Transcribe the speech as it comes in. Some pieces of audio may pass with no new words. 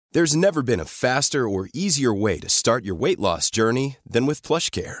There's never been a faster or easier way to start your weight loss journey than with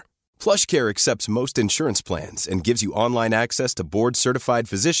PlushCare. PlushCare accepts most insurance plans and gives you online access to board-certified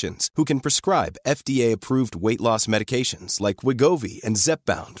physicians who can prescribe FDA-approved weight loss medications like Wegovy and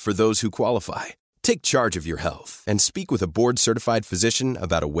Zepbound for those who qualify. Take charge of your health and speak with a board-certified physician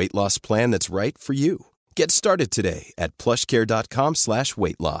about a weight loss plan that's right for you. Get started today at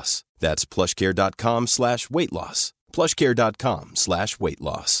plushcare.com/weight-loss. That's plushcare.com/weight-loss.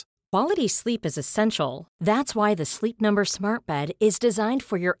 plushcare.com/weight-loss. Quality sleep is essential. That's why the Sleep Number Smart Bed is designed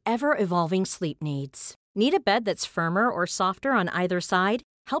for your ever-evolving sleep needs. Need a bed that's firmer or softer on either side?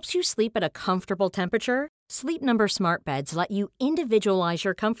 Helps you sleep at a comfortable temperature? Sleep Number Smart Beds let you individualize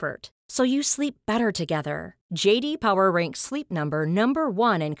your comfort, so you sleep better together. J.D. Power ranks Sleep Number number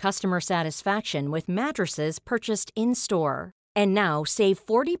 1 in customer satisfaction with mattresses purchased in-store. And now, save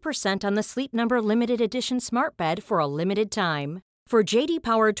 40% on the Sleep Number Limited Edition Smart Bed for a limited time. For J.D.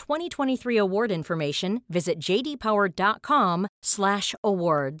 Power 2023 award information, visit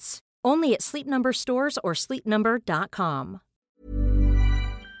jdpower.com/awards. Only at Sleep Number stores or sleepnumber.com.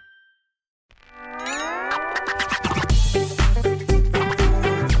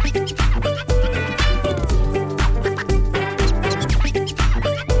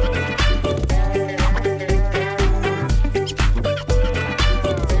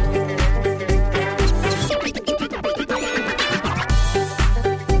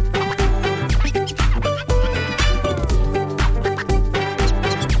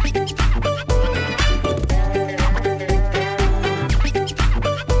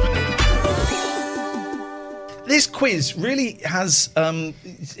 This quiz really has,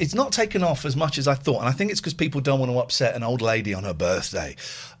 it's not taken off as much as I thought. And I think it's because people don't want to upset an old lady on her birthday.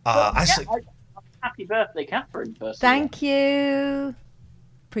 Happy birthday, Catherine, first. Thank you.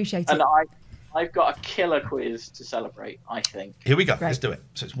 Appreciate it. And I've got a killer quiz to celebrate, I think. Here we go. Great. Let's do it.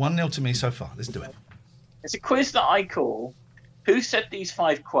 So it's 1-0 to me so far. Let's do it. It's a quiz that I call, who said these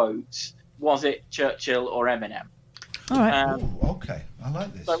 5 quotes? Was it Churchill or Eminem? All right. Okay. I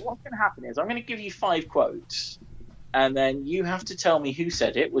like this. So what's going to happen is I'm going to give you 5 quotes, and then you have to tell me who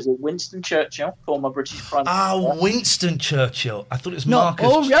said it. Was it Winston Churchill, former British Prime Minister? Oh, Winston Churchill. I thought it was Marcus.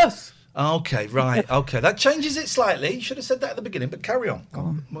 Oh, yes. Okay, right. Okay. That changes it slightly. You should have said that at the beginning, but carry on. Go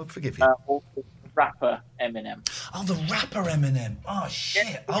on. We'll forgive you. Or the rapper Eminem. Oh, the rapper Eminem. Oh,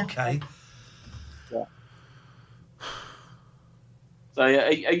 shit. Okay. Yeah. So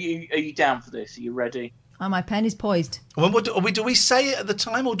are you down for this? Are you ready? Oh, my pen is poised. Well, do we say it at the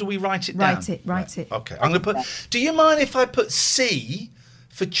time or do we write it down? Write it. Okay. I'm going to put... Do you mind if I put C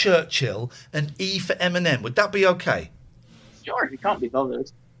for Churchill and E for Eminem? Would that be okay? Sure, if you can't be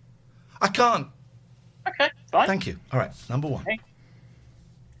bothered. I can't. Okay, fine. Thank you. All right, number 1. Okay.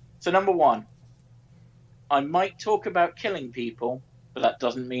 So number 1, I might talk about killing people, but that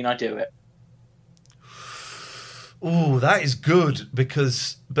doesn't mean I do it. Oh, that is good but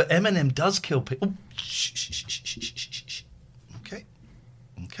Eminem does kill people. Oh, shh.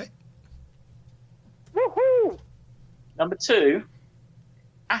 Okay. Woohoo! Number 2,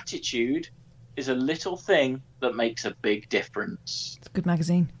 attitude is a little thing that makes a big difference. It's a good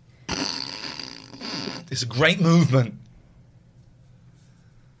magazine. It's a great movement.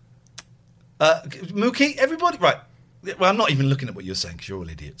 Mookie, everybody... Right. Well, I'm not even looking at what you're saying because you're all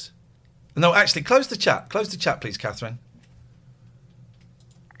idiots. No, actually, close the chat. Close the chat, please, Catherine.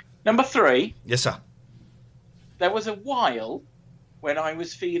 Number 3. Yes, sir. There was a while when I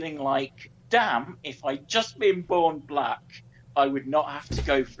was feeling like, damn, if I'd just been born black, I would not have to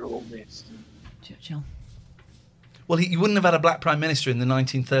go through all this. Churchill. Well, he wouldn't have had a black prime minister in the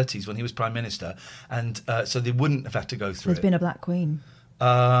 1930s when he was prime minister, and so they wouldn't have had to go through There's been a black queen.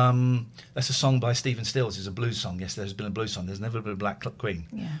 That's a song by Stephen Stills. It's a blues song. Yes, there's been a blues song. There's never been a black queen.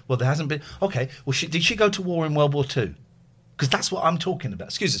 Yeah. Well, there hasn't been. Okay. Well, did she go to war in World War II? Because that's what I'm talking about.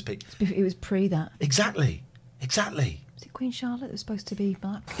 Excuse us, Pete. It was pre that. Exactly. Was it Queen Charlotte that was supposed to be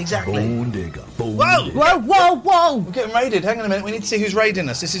black? Exactly. Bone digger. Whoa! We're getting raided. Hang on a minute. We need to see who's raiding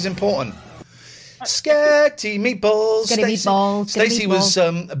us. This is important. Sketty meatballs. Stacey was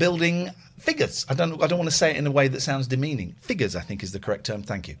building figures. I don't want to say it in a way that sounds demeaning. Figures, I think, is the correct term.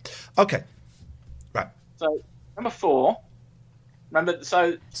 Thank you. Okay. Right. So number 4. Remember.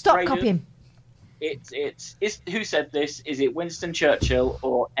 So stop Reagan, copying. It's who said this? Is it Winston Churchill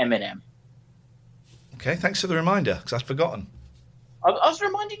or Eminem? Okay. Thanks for the reminder because I'd forgotten. I was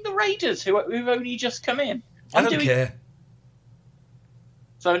reminding the Raiders who've only just come in. I don't care.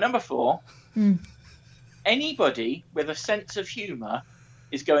 So number 4. Anybody with a sense of humour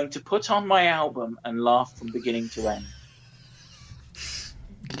is going to put on my album and laugh from beginning to end.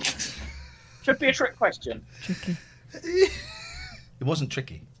 Should be a trick question. Tricky. It wasn't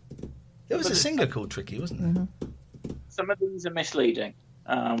tricky. There was a singer called Tricky, wasn't there? Mm-hmm. Some of these are misleading.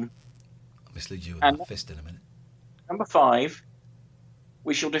 I'll mislead you with my fist in a minute. Number 5,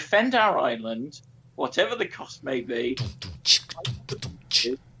 we shall defend our island, whatever the cost may be.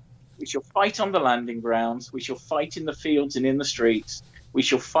 We shall fight on the landing grounds. We shall fight in the fields and in the streets. We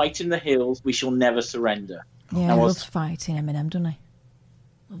shall fight in the hills. We shall never surrender. Yeah, he loves fighting Eminem, doesn't he?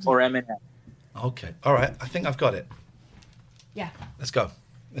 Or Eminem. Okay. All right. I think I've got it. Yeah. Let's go.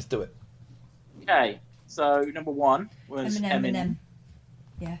 Let's do it. Okay. So number 1 was Eminem.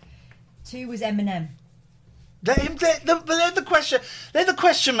 Yeah. 2 was Eminem. Let the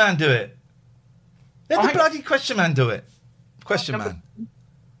question man do it. Let the bloody question man do it. Question man.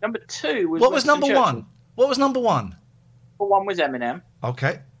 Number 2 was. What was number 1? What was number 1? Number 1 was Eminem.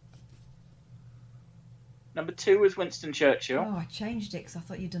 Okay. Number 2 was Winston Churchill. Oh, I changed it because I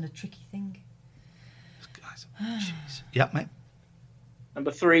thought you'd done a tricky thing. Guys, jeez. Yep, mate.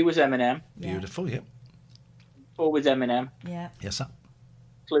 Number 3 was Eminem. Beautiful, yep. 4 was Eminem. Yeah. Yes, sir.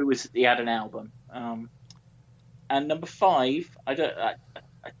 Clue was he had an album. And number 5, I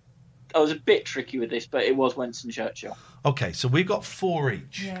was a bit tricky with this, but it was Winston Churchill. Okay, so we've got 4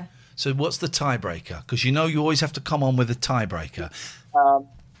 each. Yeah. So what's the tiebreaker? Because you know you always have to come on with a tiebreaker.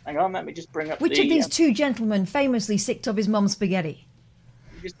 Hang on, let me just bring up Which of these 2 gentlemen famously sicked of his mum's spaghetti?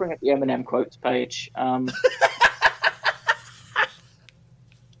 Just bring up the Eminem quotes page.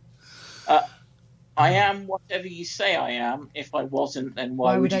 I am whatever you say I am. If I wasn't, then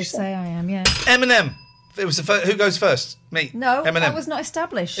why would I you say I am? Yeah. Eminem. It was the who goes first? Me. No, Eminem. that was not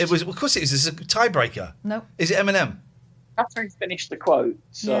established. It was. Of course, it is. It's a tiebreaker. No. Is it Eminem? Catherine finished the quote,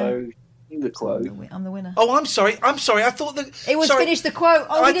 so knew the quote. I'm the winner. Oh, I'm sorry. I thought that it was finish the quote.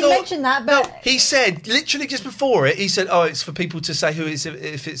 Oh, we didn't mention that, but no, he said literally just before it. He said, "Oh, it's for people to say who is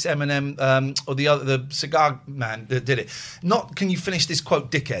if it's Eminem or the cigar man that did it." Not, can you finish this quote,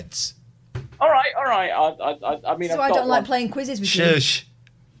 dickheads? All right. I mean, so I don't like playing quizzes with Shush. you.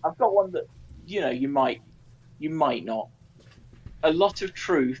 I've got one that you might not. A lot of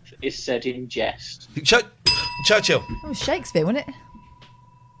truth is said in jest. Churchill. It was Shakespeare, wasn't it?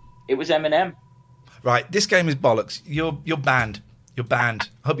 It was Eminem. Right, this game is bollocks. You're banned. You're banned.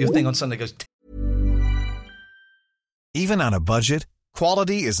 I hope your thing on Sunday goes. Even on a budget,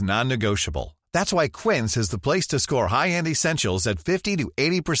 quality is non-negotiable. That's why Quince is the place to score high-end essentials at 50 to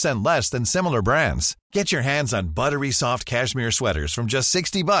 80% less than similar brands. Get your hands on buttery soft cashmere sweaters from just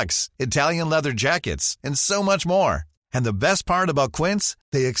 $60, Italian leather jackets, and so much more. And the best part about Quince,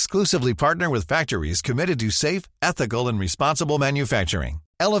 they exclusively partner with factories committed to safe, ethical, and responsible manufacturing.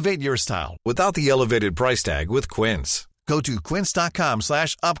 Elevate your style without the elevated price tag with Quince. Go to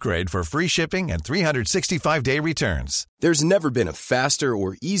quince.com/upgrade for free shipping and 365-day returns. There's never been a faster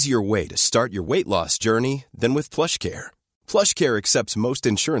or easier way to start your weight loss journey than with PlushCare. PlushCare accepts most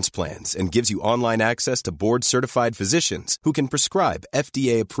insurance plans and gives you online access to board-certified physicians who can prescribe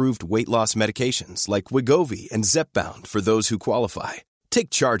FDA-approved weight loss medications like Wegovy and Zepbound for those who qualify.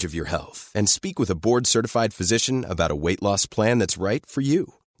 Take charge of your health and speak with a board-certified physician about a weight loss plan that's right for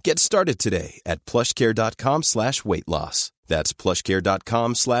you. Get started today at plushcare.com/weight loss. That's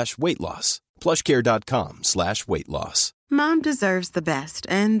plushcare.com/weight loss. plushcare.com/weight loss. Mom deserves the best,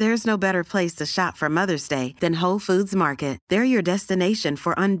 and there's no better place to shop for Mother's Day than Whole Foods Market. They're your destination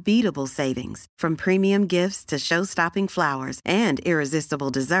for unbeatable savings, from premium gifts to show-stopping flowers and irresistible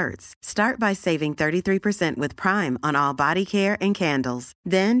desserts. Start by saving 33% with Prime on all body care and candles.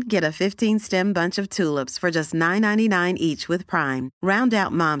 Then get a 15-stem bunch of tulips for just $9.99 each with Prime. Round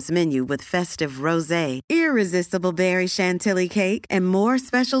out Mom's menu with festive rosé, irresistible berry chantilly cake, and more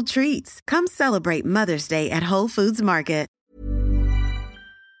special treats. Come celebrate Mother's Day at Whole Foods Market.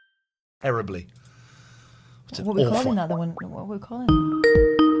 Terribly. What are we calling that? What are we calling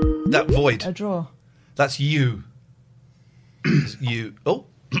that? That void. A draw. That's you. You. Oh.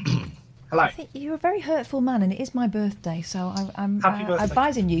 Hello. I think you're a very hurtful man, and it is my birthday, so I'm Happy birthday.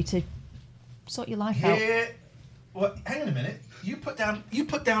 advising you to sort your life out. Well, hang on a minute. You put down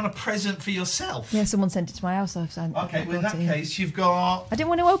a present for yourself. Yeah, someone sent it to my house. Okay, well in that case, you've got. I didn't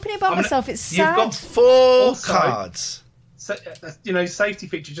want to open it by myself. It's sad. You've got 4 cards. So, safety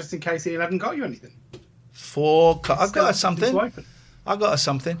feature just in case he hasn't got you anything. 4 cards. I've got her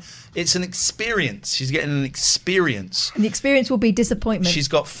something. It's an experience. She's getting an experience. And the experience will be disappointment. She's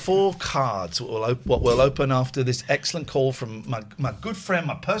got 4 cards. What will open after this excellent call from my good friend,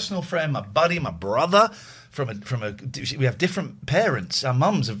 my personal friend, my buddy, my brother. We have different parents. Our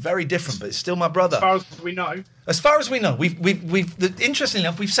mums are very different, but it's still my brother. As far as we know, interestingly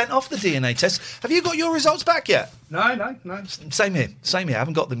enough, we've sent off the DNA test. Have you got your results back yet? No. Same here. I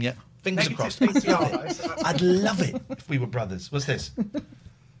haven't got them yet. Fingers crossed. I'd love it if we were brothers. What's this?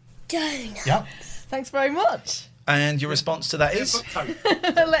 donut. Yep. Thanks very much. And your response to that is?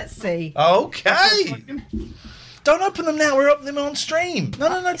 Let's see. Okay. Don't open them now. We're opening them on stream.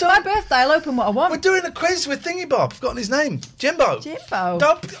 No, It's my birthday. I'll open what I want. We're doing a quiz with Thingy Bob. I've forgotten his name. Jimbo. Jimbo.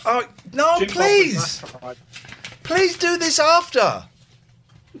 Don't. No, Jim Bob please. was last time. Please do this after.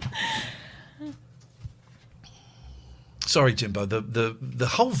 Sorry, Jimbo. The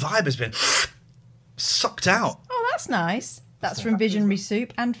whole vibe has been sucked out. Oh, that's nice. That's from Visionary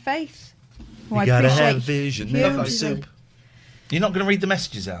Soup and Faith. Who I You gotta appreciate have visionary soup. You're not going to read the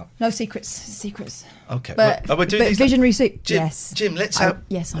messages out? No secrets. Secrets. Okay. But, we're doing but these Visionary Soup, Jim, yes. Jim, let's have...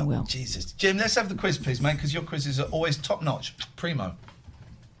 Yes, I will. Jesus. Jim, let's have the quiz, please, mate, because your quizzes are always top-notch. Primo.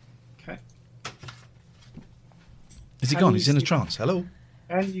 Okay. Is he gone? He's in a trance. Hello?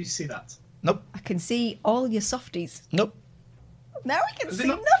 Can you see that? Nope. I can see all your softies. Nope. Now I can see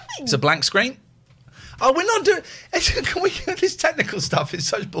nothing. It's a blank screen. Oh, we're not doing... Can we... This technical stuff is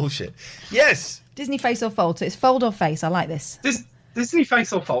such bullshit. Yes. Disney face or fold. So it's fold or face. I like this. Disney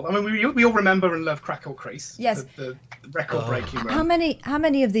face or fold. I mean, we all remember and love Crackle Crease. Yes. The record-breaking run. How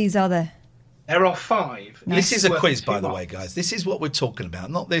many of these are there? There are 5. This is a Worth quiz, 2 by the marks. way, guys. This is what we're talking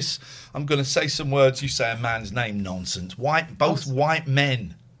about. Not this, I'm going to say some words, you say a man's name nonsense. Both white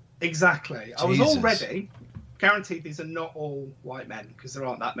men. Exactly. I was Jesus. already guaranteed these are not all white men because there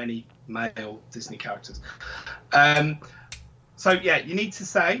aren't that many male Disney characters. So yeah, you need to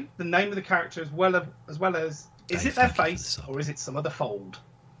say the name of the character as well as is it their face or is it some other fold?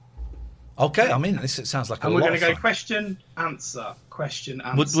 Okay, I mean, this sounds like And a we're lot going of to go fun. question, answer.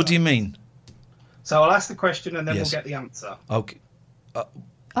 What do you mean? So I'll ask the question and then Yes. we'll get the answer. Okay.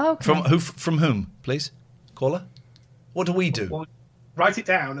 Okay. From whom, please? Caller? What do we do? We'll write it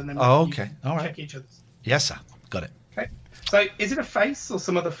down and then Oh, okay. All right. check each other's. Yes, sir. Got it. Okay. So is it a face or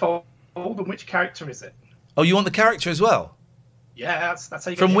some other fold and which character is it? Oh, you want the character as well? Yeah, that's how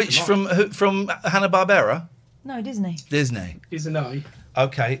you get From the which? extra mark. From Hanna-Barbera? No, Disney. Disney. Is an I.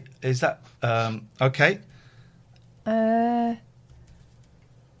 Okay. Is that... okay.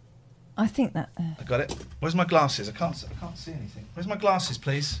 I think that... I got it. Where's my glasses? I can't see anything. Where's my glasses,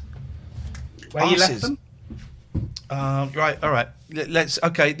 please? Where you left them? Right, all right.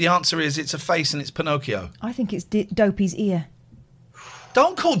 Okay, the answer is it's a face and it's Pinocchio. I think it's Dopey's ear.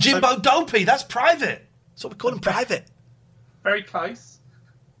 Don't call Jimbo Dopey. That's private. That's what we call him, private. Very close.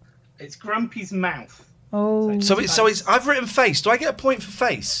 It's Grumpy's mouth. Oh. So it's. I've written face. Do I get a point for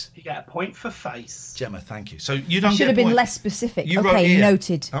face? You get a point for face. Gemma, thank you. So you don't. Should get have a been point. less specific. You wrote Okay, ear.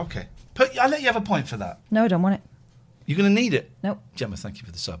 noted. Okay. I'll let you have a point for that. No, I don't want it. You're going to need it. Nope. Gemma, thank you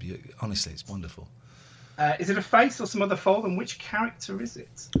for the sub. Honestly, it's wonderful. Is it a face or some other fold, and which character is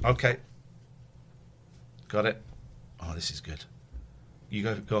it? Okay. Got it. Oh, this is good. You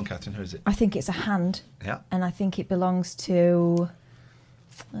go on, Catherine. Who is it? I think it's a hand. Yeah. And I think it belongs to...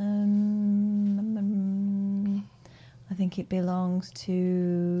 I think it belongs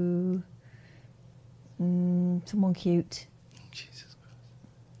to... someone cute. Jesus.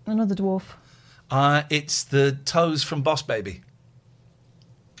 Another dwarf. It's the toes from Boss Baby.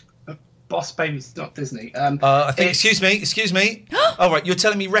 Boss Baby's not Disney. I think. Excuse me. All right, you're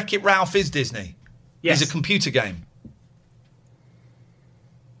telling me Wreck-It Ralph is Disney? Yes. It's a computer game.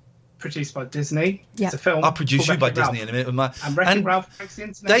 Produced by Disney. Yeah. It's a film. I'll produce you called by Wreck-It Disney in a minute. With my, And Wreck-It Ralph breaks the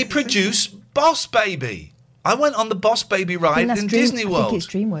internet. they this season. produce Boss Baby. I went on the Boss Baby I ride think that's in Disney I World, think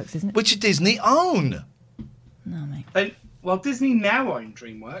it's DreamWorks, isn't it? which Disney own. No, mate. Well, Disney now own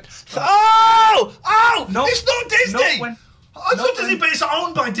DreamWorks. Oh! Not- it's not Disney! not when- I not thought Disney, when- but it's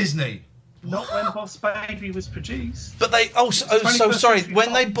owned by Disney. Not when Boss Baby was produced. But they so 21st sorry. century When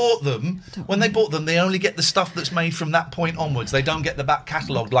Fox. they bought them, they only get the stuff that's made from that point onwards. They don't get the back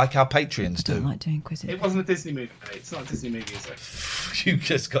catalogue like our Patreons I don't do. like doing quizzes. It wasn't a Disney movie. It's not a Disney movie, is it? You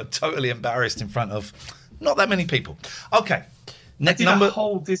just got totally embarrassed in front of not that many people. Okay, I next did number. a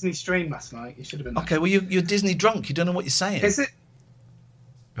whole Disney stream last night. You should have been there. Okay, well you're Disney drunk. You don't know what you're saying. Is it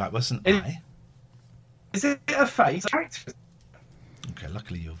Right, what's an Is- I? is it a face? Character? Okay,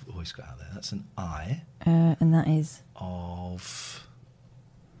 luckily your voice got out there. That's an I And that is... of.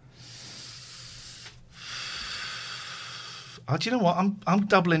 Oh, do you know what? I'm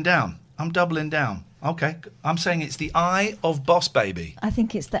doubling down. Okay, I'm saying it's the I of Boss Baby. I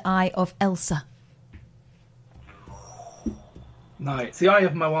think it's the eye of Elsa. No, it's the Eye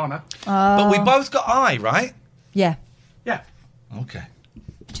of Moana. But we both got I, right? Yeah. Yeah. Okay.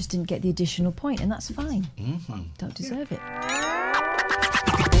 Just didn't get the additional point, and that's fine. Don't deserve it.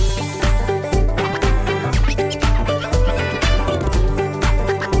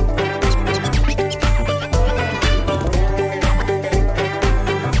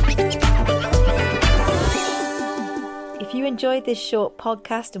 If you enjoyed enjoyed this short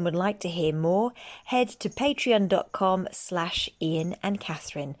podcast and would like to hear more, head to patreon.com/Ian and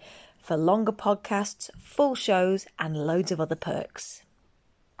Catherine for longer podcasts, full shows, and loads of other perks.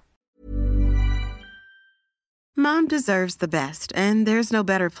 Mom deserves the best, and there's no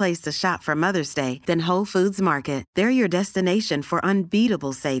better place to shop for Mother's Day than Whole Foods Market. They're your destination for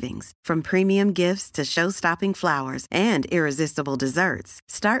unbeatable savings, from premium gifts to show-stopping flowers and irresistible desserts.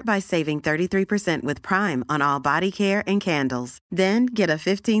 Start by saving 33% with Prime on all body care and candles. Then get a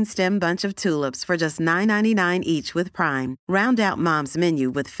 15-stem bunch of tulips for just $9.99 each with Prime. Round out Mom's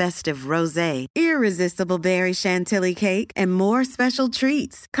menu with festive rosé, irresistible berry chantilly cake, and more special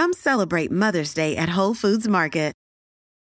treats. Come celebrate Mother's Day at Whole Foods Market.